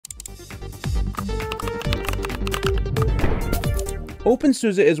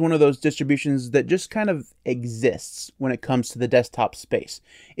openSUSE is one of those distributions that just kind of exists when it comes to the desktop space.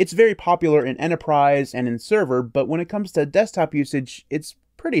 It's very popular in enterprise and in server, but when it comes to desktop usage, it's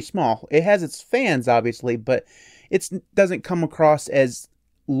pretty small. It has its fans, obviously, but it doesn't come across as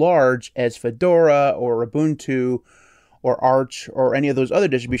large as Fedora or Ubuntu or Arch or any of those other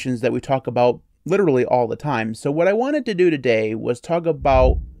distributions that we talk about literally all the time. So what I wanted to do today was talk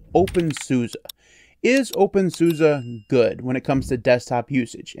about openSUSE. Is openSUSE good when it comes to desktop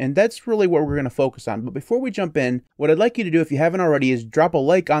usage? And that's really what we're going to focus on. But before we jump in, what I'd like you to do, if you haven't already, is drop a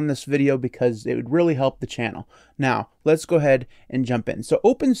like on this video because it would really help the channel. Now, let's go ahead and jump in. So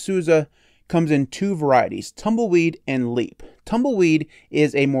openSUSE comes in two varieties, Tumbleweed and Leap. Tumbleweed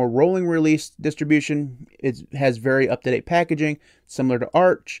is a more rolling release distribution. It has very up-to-date packaging, similar to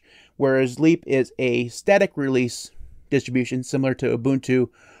Arch, whereas Leap is a static release distribution, similar to Ubuntu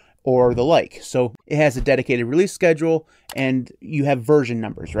or the like. So it has a dedicated release schedule and you have version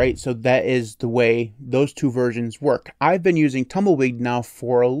numbers, right? So that is the way those two versions work. I've been using Tumbleweed now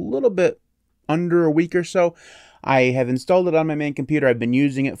for a little bit under a week or so. I have installed it on my main computer. I've been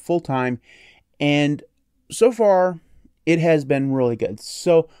using it full time, and so far it has been really good.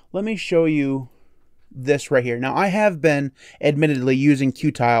 So let me show you this right here. Now, I have been admittedly using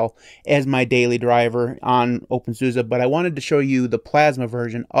Qtile as my daily driver on openSUSE, but I wanted to show you the Plasma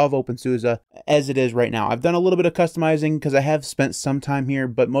version of openSUSE as it is right now. I've done a little bit of customizing because I have spent some time here,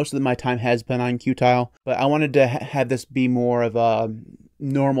 but most of my time has been on Qtile. But I wanted to have this be more of a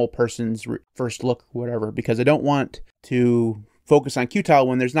normal person's first look, whatever, because I don't want to focus on Qtile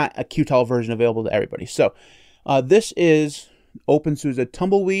when there's not a Qtile version available to everybody. So this is openSUSE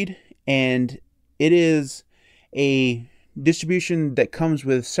Tumbleweed, and it is a distribution that comes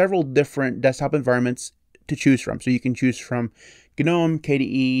with several different desktop environments to choose from. So you can choose from GNOME,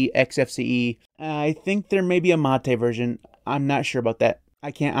 KDE, XFCE. I think there may be a Mate version. I'm not sure about that. I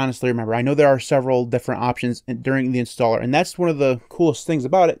can't honestly remember. I know there are several different options during the installer, and that's one of the coolest things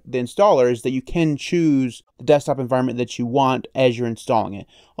about it, the installer, is that you can choose the desktop environment that you want as you're installing it.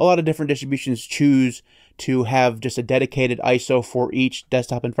 A lot of different distributions choose to have just a dedicated ISO for each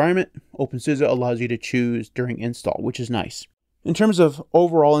desktop environment. openSUSE allows you to choose during install, which is nice. In terms of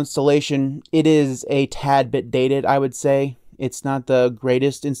overall installation, it is a tad bit dated, I would say. It's not the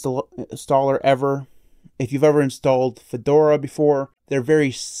greatest installer ever. If you've ever installed Fedora before, they're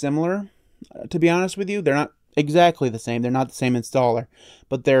very similar, to be honest with you. They're not exactly the same. They're not the same installer,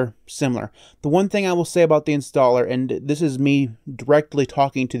 but they're similar. The one thing I will say about the installer, and this is me directly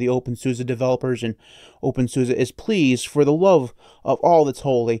talking to the openSUSE developers and openSUSE, is please, for the love of all that's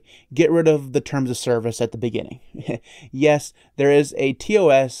holy, get rid of the terms of service at the beginning. Yes, there is a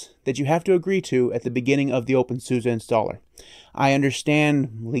TOS that you have to agree to at the beginning of the openSUSE installer. I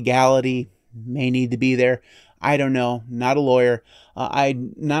understand legality may need to be there. I don't know, not a lawyer.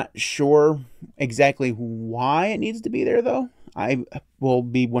 I'm not sure exactly why it needs to be there, though. I will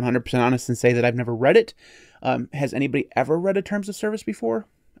be 100% honest and say that I've never read it. Has anybody ever read a terms of service before?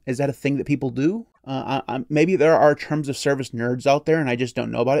 Is that a thing that people do? Maybe there are terms of service nerds out there and I just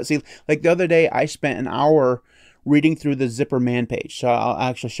don't know about it. See, like the other day, I spent an hour reading through the Zypper man page. So I'll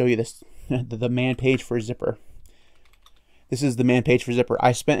actually show you this, the man page for Zypper. This is the man page for Zypper.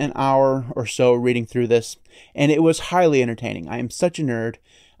 I spent an hour or so reading through this, and it was highly entertaining. I am such a nerd.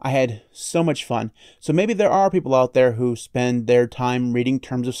 I had so much fun. So maybe there are people out there who spend their time reading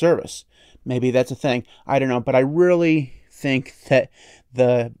terms of service. Maybe that's a thing. I don't know, but I really think that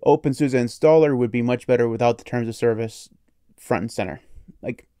the openSUSE installer would be much better without the terms of service front and center.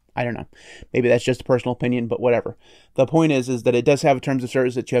 Like, I don't know. Maybe that's just a personal opinion, but whatever. The point is that it does have terms of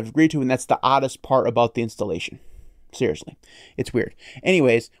service that you have to agree to, and that's the oddest part about the installation. Seriously, it's weird.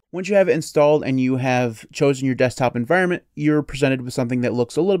 Anyways, once you have it installed and you have chosen your desktop environment, you're presented with something that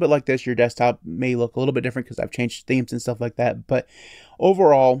looks a little bit like this. Your desktop may look a little bit different because I've changed themes and stuff like that. But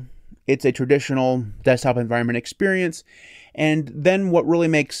overall, it's a traditional desktop environment experience. And then what really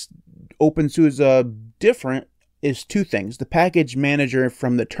makes openSUSE different is two things: the package manager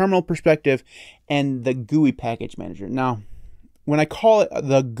from the terminal perspective and the GUI package manager. Now, when I call it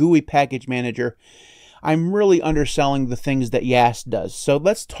the GUI package manager, I'm really underselling the things that YaST does. So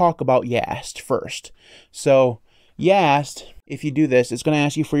let's talk about YaST first. So YaST, if you do this, it's going to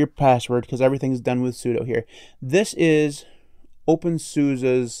ask you for your password because everything's done with sudo here. This is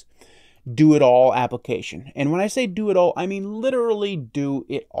openSUSE's do-it-all application. And when I say do-it-all, I mean literally do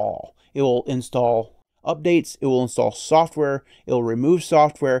it all. It will install updates, it will install software, it will remove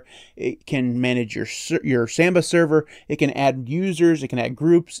software, it can manage your Samba server, it can add users, it can add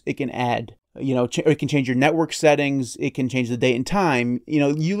groups, it can add, it can change your network settings, it can change the date and time,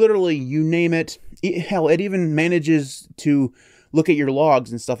 you literally, you name it. Hell, it even manages to look at your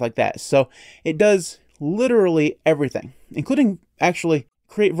logs and stuff like that. So it does literally everything, including actually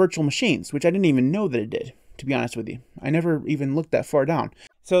create virtual machines, which I didn't even know that it did, to be honest with you. I never even looked that far down.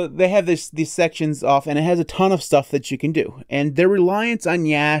 So they have these sections off, and it has a ton of stuff that you can do. And their reliance on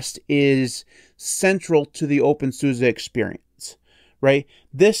YaST is central to the openSUSE experience, right?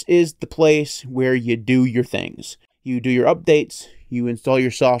 This is the place where you do your things. You do your updates, you install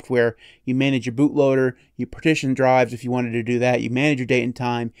your software, you manage your bootloader, you partition drives if you wanted to do that, you manage your date and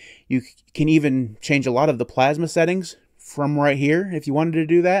time. You can even change a lot of the plasma settings from right here if you wanted to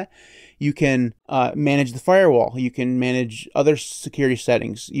do that. You can manage the firewall. You can manage other security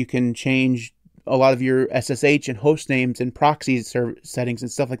settings. You can change a lot of your SSH and host names and proxy settings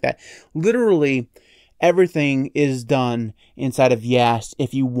and stuff like that. Literally, everything is done inside of YaST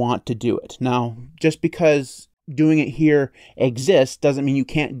if you want to do it. Now, just because doing it here exists doesn't mean you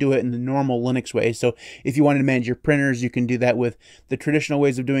can't do it in the normal Linux way. So if you wanted to manage your printers, you can do that with the traditional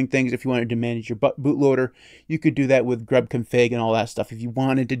ways of doing things. If you wanted to manage your bootloader, you could do that with grub config and all that stuff. If you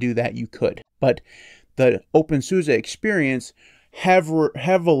wanted to do that, you could. But the openSUSE experience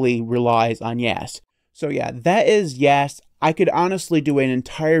heavily relies on YaST. So yeah, that is YaST. I could honestly do an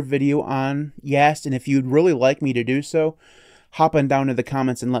entire video on YaST, and if you'd really like me to do so, hop on down to the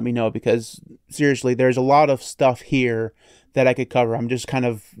comments and let me know, because seriously, there's a lot of stuff here that I could cover. I'm just kind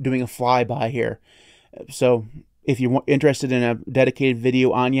of doing a flyby here. So if you're interested in a dedicated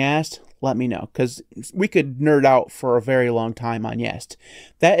video on YaST, let me know, because we could nerd out for a very long time on YaST.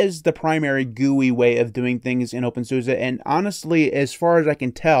 That is the primary GUI way of doing things in openSUSE, and honestly, as far as I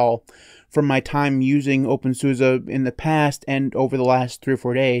can tell from my time using openSUSE in the past and over the last 3 or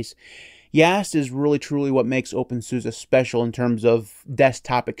 4 days, YaST is really truly what makes openSUSE special in terms of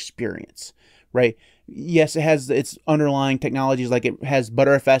desktop experience, right? Yes, it has its underlying technologies, like it has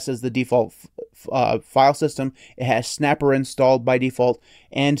btrfs as the default file system. It has Snapper installed by default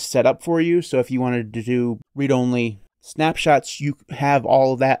and set up for you. So if you wanted to do read-only snapshots, you have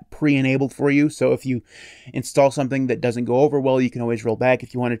all of that pre-enabled for you. So if you install something that doesn't go over well, you can always roll back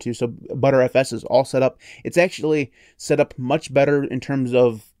if you wanted to. So btrfs is all set up. It's actually set up much better in terms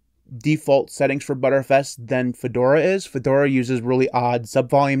of default settings for btrfs than Fedora is. Fedora uses really odd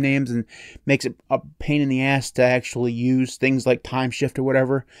subvolume names and makes it a pain in the ass to actually use things like timeshift or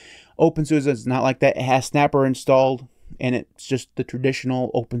whatever. openSUSE is not like that. It has Snapper installed, and it's just the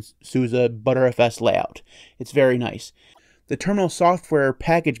traditional openSUSE btrfs layout. It's very nice. The terminal software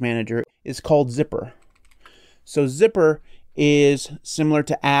package manager is called Zypper. So Zypper is similar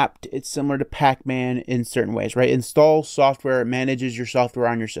to apt, it's similar to Pacman in certain ways, right? Installs software, manages your software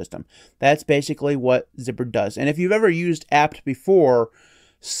on your system. That's basically what Zypper does. And if you've ever used apt before,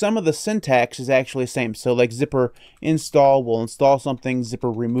 some of the syntax is actually the same. So like Zypper install will install something,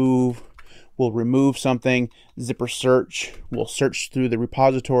 Zypper remove will remove something, Zypper search will search through the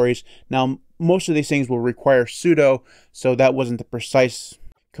repositories. Now, most of these things will require sudo, so that wasn't the precise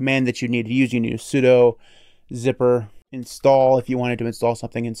command that you need to use. You need sudo Zypper install if you wanted to install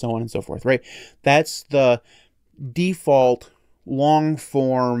something, and so on and so forth, right? That's the default long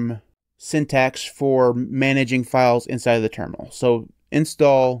form syntax for managing files inside of the terminal. So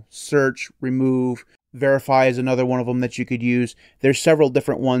install, search, remove, verify is another one of them that you could use. There's several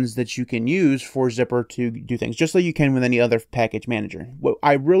different ones that you can use for Zypper to do things, just like you can with any other package manager. What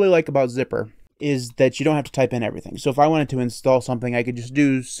I really like about Zypper is that you don't have to type in everything. So if I wanted to install something, I could just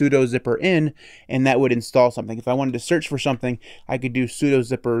do sudo zypper in, and that would install something. If I wanted to search for something, I could do sudo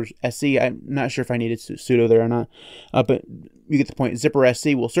zypper sc. I'm not sure if I needed sudo there or not, but you get the point. Zypper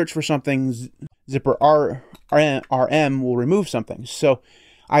sc will search for something. Zypper rm will remove something. So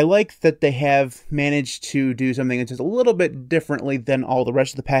I like that they have managed to do something that's just a little bit differently than all the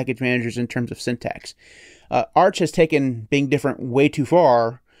rest of the package managers in terms of syntax. Arch has taken being different way too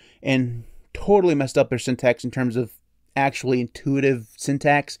far and totally messed up their syntax in terms of actually intuitive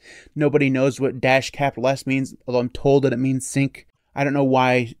syntax. Nobody knows what -S means, although I'm told that it means sync. I don't know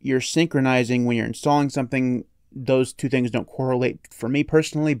why you're synchronizing when you're installing something. Those two things don't correlate for me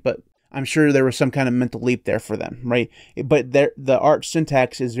personally, but I'm sure there was some kind of mental leap there for them, right? But the Arch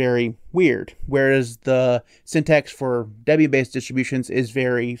syntax is very weird, whereas the syntax for Debian-based distributions is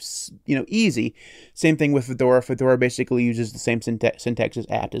very, easy. Same thing with Fedora. Fedora basically uses the same syntax as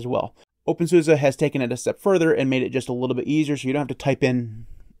apt as well. openSUSE has taken it a step further and made it just a little bit easier, so you don't have to type in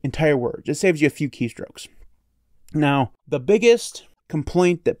entire words. It saves you a few keystrokes. Now, the biggest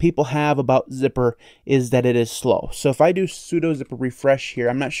complaint that people have about Zypper is that it is slow. So if I do sudo zypper refresh here,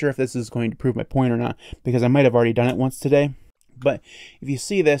 I'm not sure if this is going to prove my point or not, because I might have already done it once today. But if you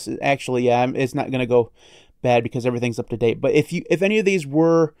see this, actually, yeah, it's not going to go bad because everything's up to date. But if any of these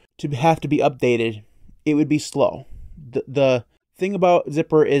were to have to be updated, it would be slow. The thing about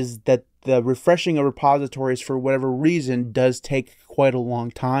Zypper is that the refreshing of repositories for whatever reason does take quite a long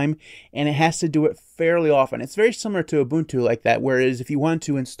time, and it has to do it fairly often. It's very similar to Ubuntu like that, whereas if you want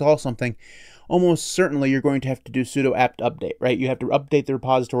to install something, almost certainly you're going to have to do sudo apt update, right? You have to update the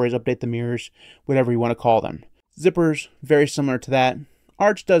repositories, update the mirrors, whatever you want to call them. Zypper's very similar to that.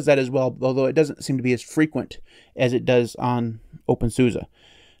 Arch does that as well, although it doesn't seem to be as frequent as it does on openSUSE.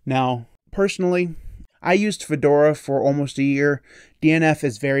 Now, personally, I used Fedora for almost a year. DNF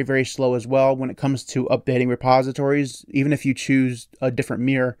is very, very slow as well when it comes to updating repositories. Even if you choose a different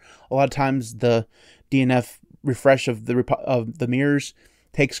mirror, a lot of times the DNF refresh of the mirrors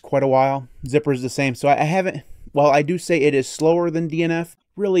takes quite a while. Zypper is the same. So I haven't, while I do say it is slower than DNF,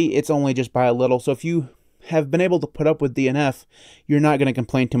 really it's only just by a little. So if you have been able to put up with DNF, you're not going to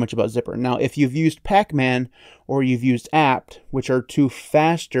complain too much about Zypper. Now, if you've used Pacman or you've used apt, which are two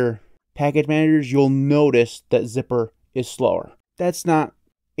faster package managers, you'll notice that Zypper is slower. That's not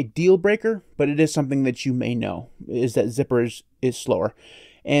a deal breaker, but it is something that you may know, is that Zypper is slower.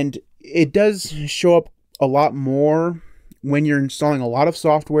 And it does show up a lot more when you're installing a lot of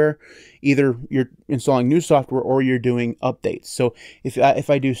software. Either you're installing new software or you're doing updates. So if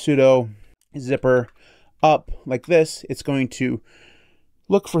I do sudo Zypper up like this, it's going to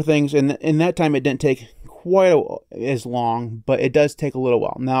look for things, and in that time it didn't take quite as long, but it does take a little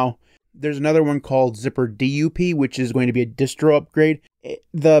while. Now, there's another one called Zypper DUP, which is going to be a distro upgrade.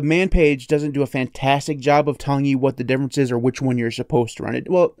 The man page doesn't do a fantastic job of telling you what the difference is or which one you're supposed to run.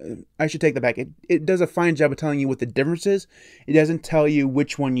 Well, I should take that back. It does a fine job of telling you what the difference is. It doesn't tell you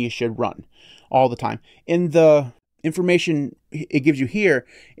which one you should run all the time. In the information it gives you here,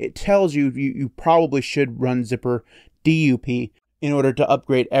 it tells you you probably should run Zypper DUP in order to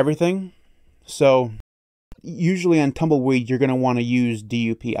upgrade everything. So usually on Tumbleweed, you're going to want to use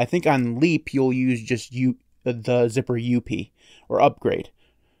DUP. I think on Leap, you'll use just the Zypper UP or upgrade.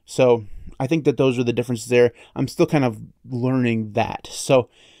 So I think that those are the differences there. I'm still kind of learning that. So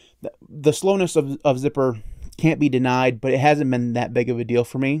the slowness of Zypper can't be denied, but it hasn't been that big of a deal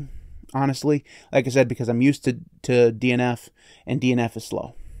for me, honestly. Like I said, because I'm used to DNF, and DNF is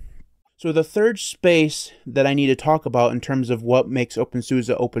slow. So the third space that I need to talk about in terms of what makes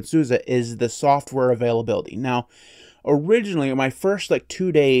openSUSE is the software availability. Now, originally, my first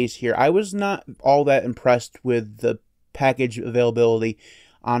 2 days here, I was not all that impressed with the package availability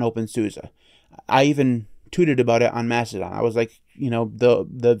on openSUSE. I even tweeted about it on Mastodon. I was like,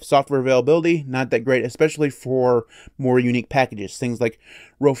 the software availability, not that great, especially for more unique packages. Things like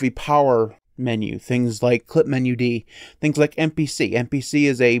Rofi Power menu, things like clip menu D, things like MPC. MPC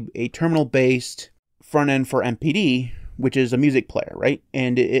is a terminal-based front end for MPD, which is a music player, right?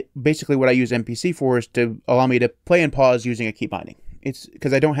 And it basically what I use MPC for is to allow me to play and pause using a key binding. It's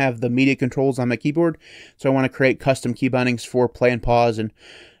because I don't have the media controls on my keyboard, so I want to create custom key bindings for play and pause and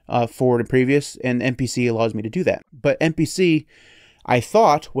forward and previous, and MPC allows me to do that. But MPC, I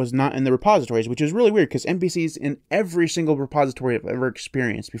thought, was not in the repositories, which is really weird because MPC is in every single repository I've ever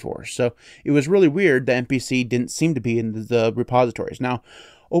experienced before. So it was really weird that MPC didn't seem to be in the repositories. Now,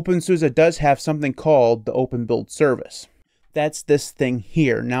 openSUSE does have something called the Open Build Service. That's this thing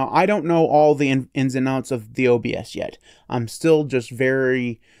here. Now, I don't know all the ins and outs of the OBS yet. I'm still just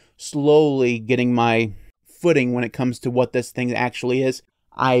very slowly getting my footing when it comes to what this thing actually is.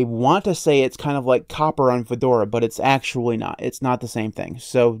 I want to say it's kind of like Copper on Fedora, but it's actually not. It's not the same thing.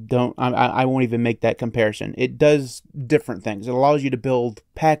 So I won't even make that comparison. It does different things. It allows you to build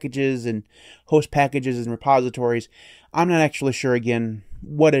packages and host packages and repositories. I'm not actually sure, again,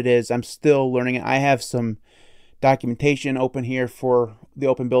 what it is. I'm still learning it. I have some documentation open here for the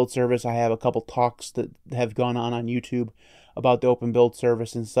Open Build Service. I have a couple talks that have gone on YouTube about the Open Build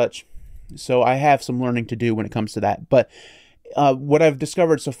Service and such. So I have some learning to do when it comes to that. But what I've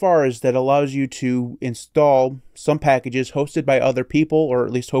discovered so far is that it allows you to install some packages hosted by other people, or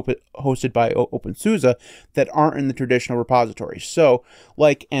at least hosted by openSUSE, that aren't in the traditional repositories. So,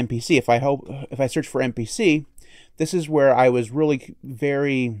 like MPC, if I search for MPC, this is where I was really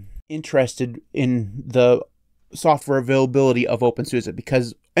very interested in the software availability of openSUSE,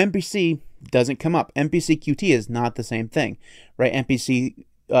 because MPC doesn't come up. MPC Qt is not the same thing, right? MPC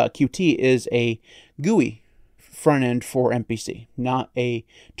Qt is a GUI front end for MPC, not a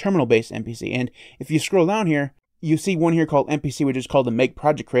terminal-based MPC. And if you scroll down here, you see one here called MPC, which is called the Make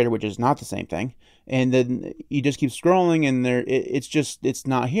Project Creator, which is not the same thing. And then you just keep scrolling, and it's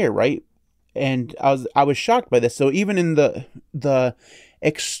not here, right? And I was shocked by this. So even in the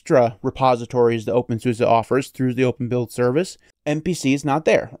extra repositories that openSUSE offers through the Open Build Service, MPC is not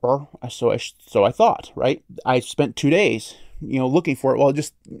there, or so I thought, right? I spent 2 days looking for it. Well,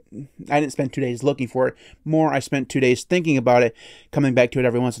 I didn't spend 2 days looking for it. More, I spent 2 days thinking about it, coming back to it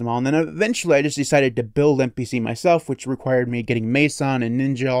every once in a while. And then eventually I just decided to build MPC myself, which required me getting Meson and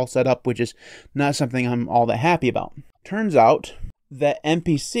Ninja all set up, which is not something I'm all that happy about. Turns out that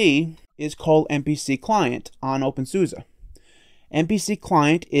MPC is called MPC Client on openSUSE. MPC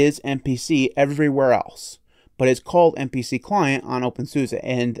Client is MPC everywhere else, but it's called MPC Client on openSUSE.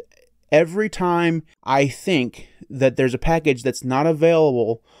 And every time I think that there's a package that's not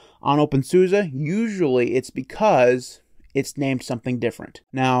available on openSUSE, usually it's because it's named something different.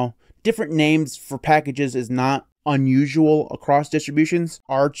 Now, different names for packages is not unusual across distributions.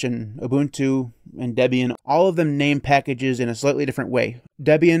 Arch and Ubuntu and Debian, all of them name packages in a slightly different way.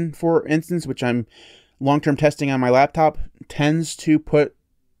 Debian, for instance, which I'm long-term testing on my laptop, tends to put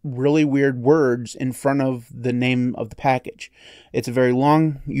really weird words in front of the name of the package. It's a very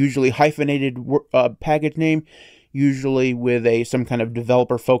long, usually hyphenated package name, usually with some kind of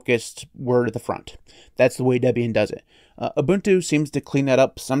developer-focused word at the front. That's the way Debian does it. Ubuntu seems to clean that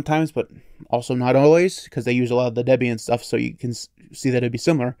up sometimes, but also not always, because they use a lot of the Debian stuff, so you can see that it'd be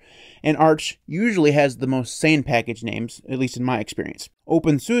similar. And Arch usually has the most sane package names, at least in my experience.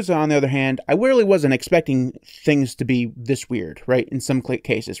 openSUSE, on the other hand, I really wasn't expecting things to be this weird, right? In some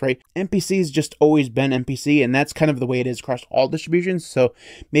cases, right? MPC's just always been MPC, and that's kind of the way it is across all distributions. So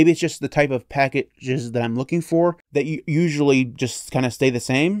maybe it's just the type of packages that I'm looking for that usually just kind of stay the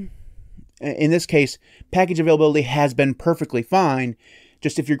same. In this case, package availability has been perfectly fine.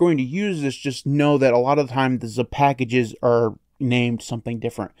 Just if you're going to use this, just know that a lot of the time the packages are named something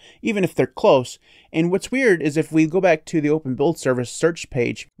different, even if they're close. And what's weird is if we go back to the Open Build Service search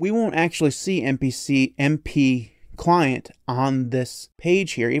page, we won't actually see MP Client on this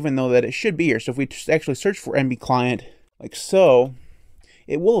page here, even though that it should be here. So if we just actually search for MP Client, like so,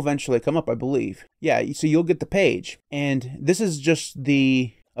 it will eventually come up, I believe. Yeah, so you'll get the page. And this is just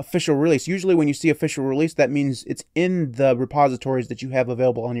the official release. Usually when you see official release, that means it's in the repositories that you have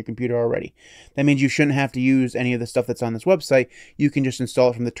available on your computer already. That means you shouldn't have to use any of the stuff that's on this website. You can just install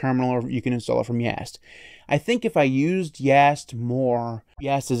it from the terminal, or you can install it from YaST. I think if I used YaST more,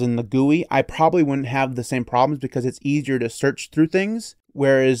 YaST is in the GUI, I probably wouldn't have the same problems because it's easier to search through things.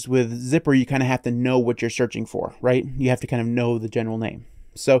 Whereas with Zypper, you kind of have to know what you're searching for, right? You have to kind of know the general name.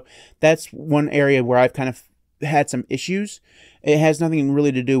 So that's one area where I've kind of had some issues. It has nothing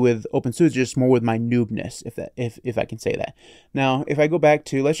really to do with openSUSE, just more with my noobness, if I can say that. Now, if I go back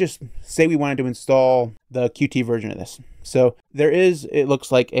to, let's just say we wanted to install the Qt version of this. So there is, it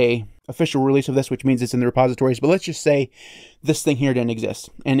looks like a official release of this, which means it's in the repositories, but let's just say this thing here didn't exist,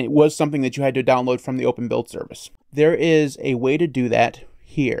 and it was something that you had to download from the Open Build Service. There is a way to do that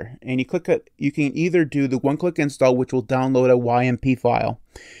here, and you can either do the one-click install, which will download a YMP file,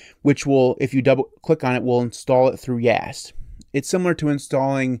 which will, if you double click on it, will install it through YaST. It's similar to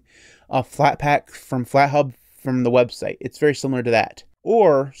installing a Flatpak from FlatHub from the website. It's very similar to that.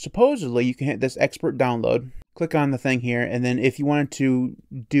 Or supposedly you can hit this export download, click on the thing here, and then if you wanted to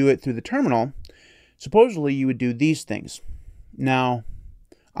do it through the terminal, supposedly you would do these things. Now,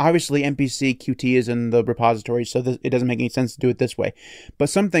 obviously MPC Qt is in the repository, so it doesn't make any sense to do it this way. But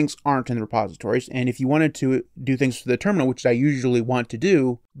some things aren't in the repositories, and if you wanted to do things through the terminal, which I usually want to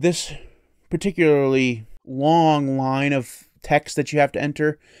do, this particularly long line of text that you have to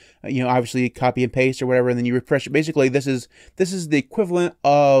enter, obviously copy and paste or whatever, and then you refresh it. Basically, this is the equivalent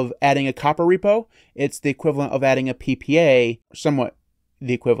of adding a copper repo. It's the equivalent of adding a PPA, somewhat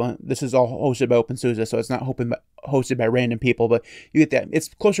the equivalent. This is all hosted by openSUSE, so it's not hosted by random people, but you get that. It's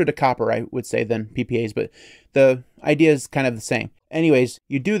closer to copper, I would say, than PPAs, but the idea is kind of the same. Anyways,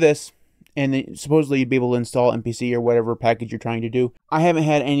 you do this, and then supposedly you'd be able to install MPC or whatever package you're trying to do. I haven't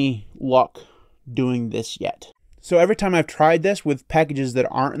had any luck doing this yet. So every time I've tried this with packages that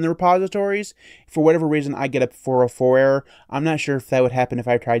aren't in the repositories, for whatever reason, I get a 404 error. I'm not sure if that would happen if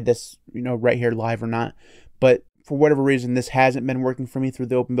I tried this, right here live or not. But for whatever reason, this hasn't been working for me through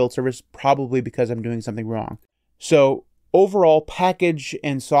the Open Build Service, probably because I'm doing something wrong. So overall, package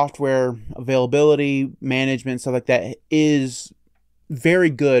and software availability, management, stuff like that is very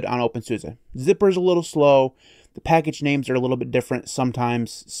good on openSUSE. Zypper's a little slow. The package names are a little bit different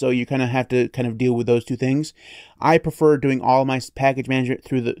sometimes, so you kind of have to deal with those two things. I prefer doing all my package management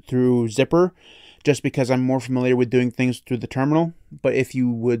through Zypper, just because I'm more familiar with doing things through the terminal. But if you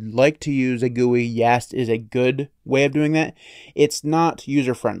would like to use a GUI, YaST is a good way of doing that. It's not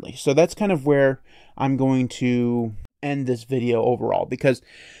user-friendly. So that's kind of where I'm going to end this video overall, because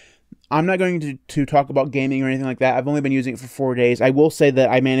I'm not going to talk about gaming or anything like that. I've only been using it for 4 days. I will say that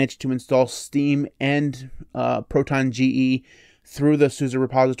I managed to install Steam and Proton GE through the SUSE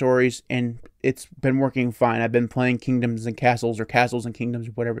repositories, and it's been working fine. I've been playing Kingdoms and Castles, or Castles and Kingdoms,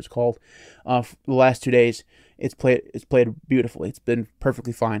 whatever it's called, for the last 2 days. It's played beautifully. It's been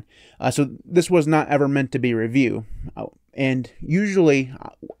perfectly fine. So this was not ever meant to be review. And usually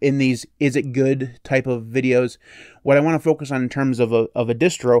in these "is it good" type of videos, what I want to focus on in terms of a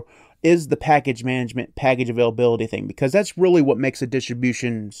distro is the package management, package availability thing, because that's really what makes a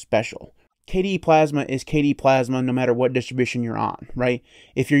distribution special. KDE Plasma is KDE Plasma no matter what distribution you're on, right?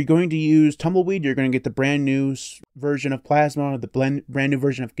 If you're going to use Tumbleweed, you're going to get the brand new version of Plasma, the brand new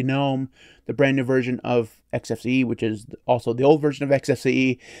version of GNOME, the brand new version of XFCE, which is also the old version of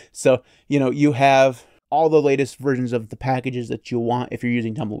XFCE. So, you have all the latest versions of the packages that you want if you're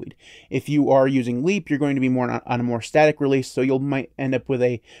using Tumbleweed. If you are using Leap, you're going to be more on a more static release, so you might end up with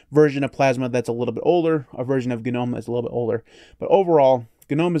a version of Plasma that's a little bit older, a version of GNOME that's a little bit older. But overall,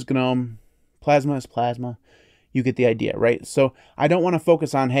 GNOME is GNOME, Plasma is Plasma. You get the idea, right? So I don't want to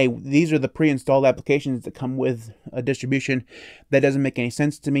focus on, hey, these are the pre-installed applications that come with a distribution. That doesn't make any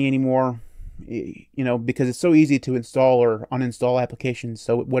sense to me anymore, because it's so easy to install or uninstall applications,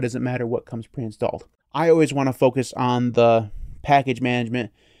 so what does it matter what comes pre-installed? I always want to focus on the package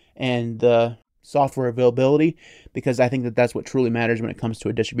management and the software availability, because I think that that's what truly matters when it comes to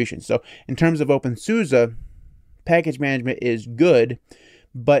a distribution. So in terms of openSUSE, package management is good,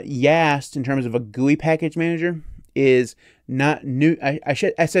 but YaST, in terms of a GUI package manager, is not new.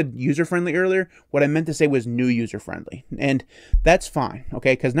 I said user-friendly earlier. What I meant to say was new user-friendly, and that's fine,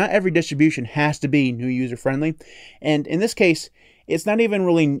 okay? Because not every distribution has to be new user-friendly, and in this case, it's not even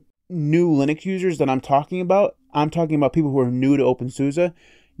really new Linux users that I'm talking about. I'm talking about people who are new to openSUSE.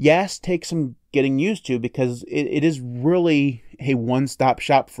 YaST takes some getting used to, because it is really a one-stop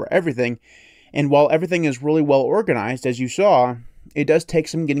shop for everything, and while everything is really well organized, as you saw, it does take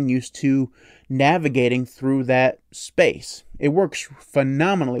some getting used to navigating through that space. It works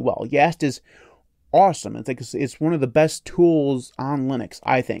phenomenally well. YaST is awesome. It's one of the best tools on Linux,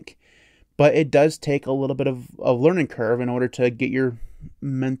 I think. But it does take a little bit of a learning curve in order to get your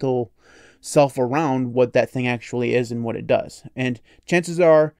mental self around what that thing actually is and what it does. And chances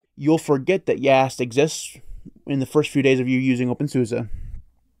are you'll forget that YaST exists in the first few days of you using openSUSE.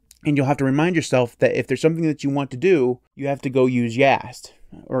 And you'll have to remind yourself that if there's something that you want to do, you have to go use YaST.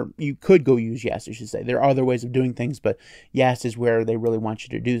 Or you could go use YaST, I should say. There are other ways of doing things, but YaST is where they really want you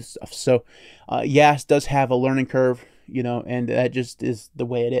to do stuff. So YaST does have a learning curve, and that just is the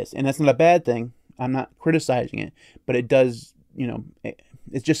way it is. And that's not a bad thing. I'm not criticizing it, but it does,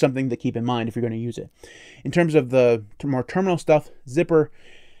 it's just something to keep in mind if you're going to use it. In terms of the more terminal stuff, Zypper,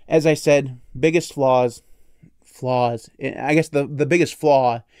 as I said, biggest flaws. I guess the biggest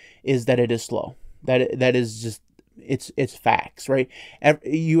flaw is that it is slow. That is just, it's facts, right?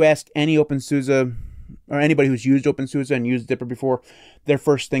 You ask any openSUSE or anybody who's used openSUSE and used Zypper before, their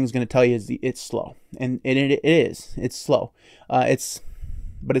first thing is going to tell you is it's slow, and it is. It's slow.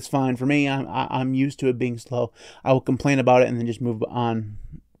 But it's fine for me. I'm used to it being slow. I will complain about it and then just move on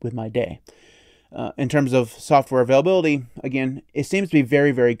with my day. In terms of software availability, again, it seems to be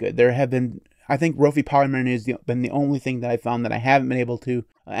very, very good. There have been, I think Rofi Power Menu has been the only thing that I found that I haven't been able to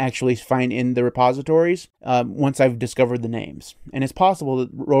actually find in the repositories once I've discovered the names. And it's possible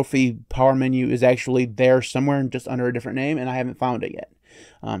that Rofi Power Menu is actually there somewhere just under a different name, and I haven't found it yet.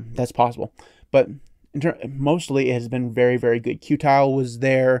 That's possible. But mostly it has been very, very good. Qtile was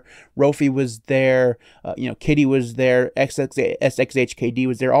there, Rofi was there, Kitty was there, SXHKD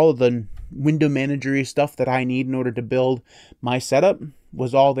was there. All of the window managery stuff that I need in order to build my setup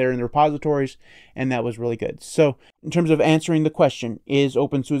was all there in the repositories, and that was really good. So in terms of answering the question, is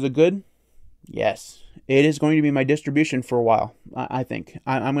openSUSE good? Yes, it is going to be my distribution for a while. I think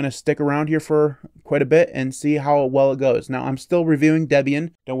I'm going to stick around here for quite a bit and see how well it goes. Now, I'm still reviewing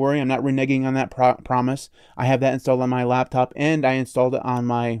Debian. Don't worry, I'm not reneging on that promise. I have that installed on my laptop, and I installed it on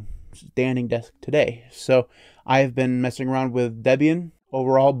my standing desk today. So I've been messing around with Debian.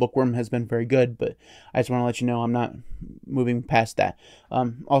 Overall, Bookworm has been very good, but I just want to let you know I'm not moving past that.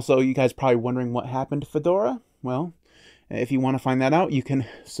 Also, you guys probably wondering what happened to Fedora. Well, if you want to find that out, you can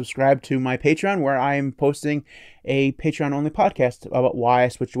subscribe to my Patreon, where I am posting a Patreon-only podcast about why I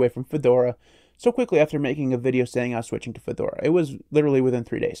switched away from Fedora so quickly after making a video saying I was switching to Fedora. It was literally within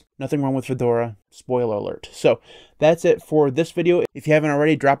 3 days. Nothing wrong with Fedora. Spoiler alert. So that's it for this video. If you haven't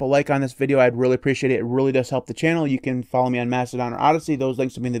already, drop a like on this video. I'd really appreciate it. It really does help the channel. You can follow me on Mastodon or Odyssey. Those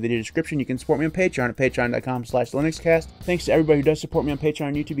links will be in the video description. You can support me on Patreon at patreon.com/thelinuxcast. Thanks to everybody who does support me on Patreon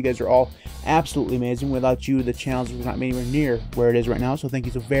and YouTube. You guys are all absolutely amazing. Without you, the channel is not anywhere near where it is right now. So thank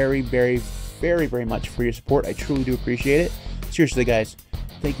you so very, very, very, very much for your support. I truly do appreciate it. Seriously, guys.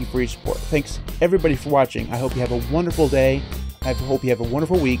 Thank you for your support. Thanks, everybody, for watching. I hope you have a wonderful day, I hope you have a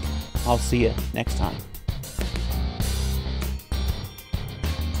wonderful week. I'll see you next time.